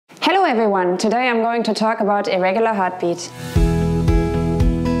Hello everyone, today I'm going to talk about irregular heartbeat.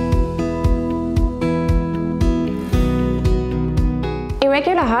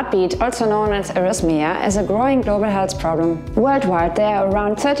 Irregular heartbeat, also known as arrhythmia, is a growing global health problem. Worldwide, there are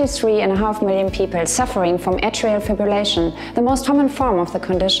around 33.5 million people suffering from atrial fibrillation, the most common form of the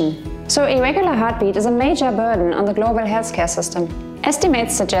condition. So irregular heartbeat is a major burden on the global healthcare system.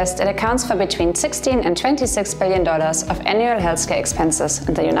 Estimates suggest it accounts for between $16 and $26 billion of annual healthcare expenses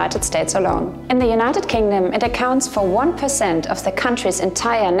in the United States alone. In the United Kingdom, it accounts for 1% of the country's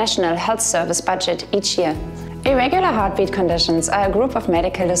entire national health service budget each year. Irregular heartbeat conditions are a group of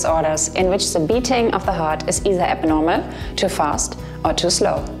medical disorders in which the beating of the heart is either abnormal, too fast, or too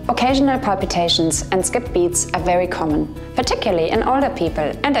slow. Occasional palpitations and skipped beats are very common, particularly in older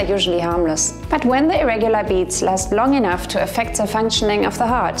people, and are usually harmless. But when the irregular beats last long enough to affect the functioning of the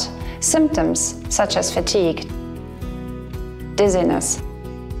heart, symptoms such as fatigue, dizziness,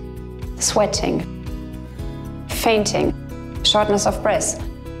 sweating, fainting, shortness of breath,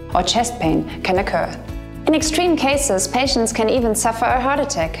 or chest pain can occur. In extreme cases, patients can even suffer a heart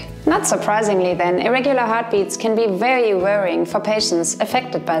attack. Not surprisingly then, irregular heartbeats can be very worrying for patients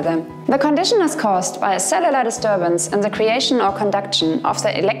affected by them. The condition is caused by a cellular disturbance in the creation or conduction of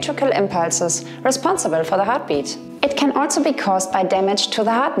the electrical impulses responsible for the heartbeat. It can also be caused by damage to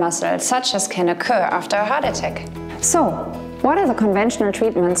the heart muscle, such as can occur after a heart attack. So, what are the conventional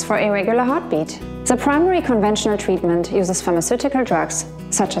treatments for irregular heartbeat? The primary conventional treatment uses pharmaceutical drugs,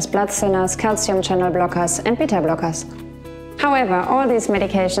 such as blood thinners, calcium channel blockers, and beta blockers. However, all these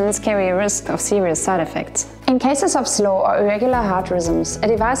medications carry a risk of serious side effects. In cases of slow or irregular heart rhythms, a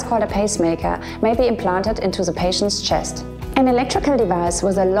device called a pacemaker may be implanted into the patient's chest. An electrical device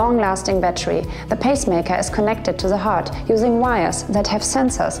with a long-lasting battery, the pacemaker is connected to the heart using wires that have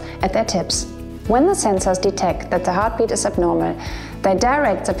sensors at their tips. When the sensors detect that the heartbeat is abnormal, they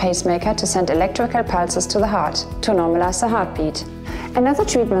direct the pacemaker to send electrical pulses to the heart to normalize the heartbeat. Another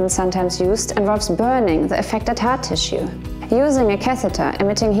treatment sometimes used involves burning the affected heart tissue, using a catheter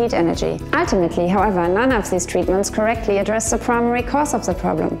emitting heat energy. Ultimately, however, none of these treatments correctly address the primary cause of the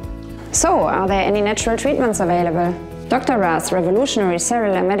problem. So, are there any natural treatments available? Dr. Rath's revolutionary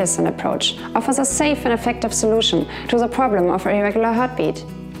cellular medicine approach offers a safe and effective solution to the problem of irregular heartbeat.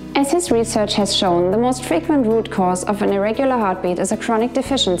 As his research has shown, the most frequent root cause of an irregular heartbeat is a chronic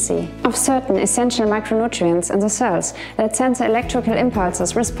deficiency of certain essential micronutrients in the cells that send the electrical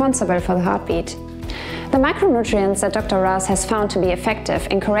impulses responsible for the heartbeat. The micronutrients that Dr. Rath has found to be effective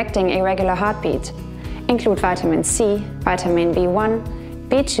in correcting irregular heartbeat include vitamin C, vitamin B1,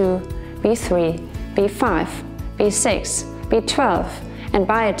 B2, B3, B5, B6, B12, and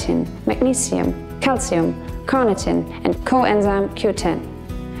biotin, magnesium, calcium, carnitine, and coenzyme Q10.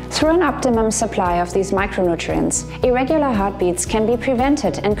 Through an optimum supply of these micronutrients, irregular heartbeats can be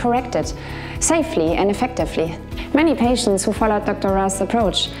prevented and corrected safely and effectively. Many patients who followed Dr. Rath's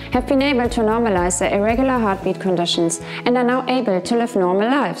approach have been able to normalize their irregular heartbeat conditions and are now able to live normal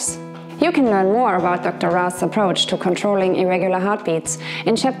lives. You can learn more about Dr. Rath's approach to controlling irregular heartbeats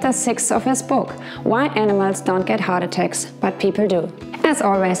in Chapter 6 of his book, Why Animals Don't Get Heart Attacks, But People Do. As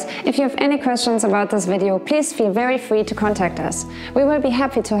always, if you have any questions about this video, please feel very free to contact us. We will be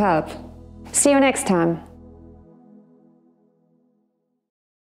happy to help. See you next time.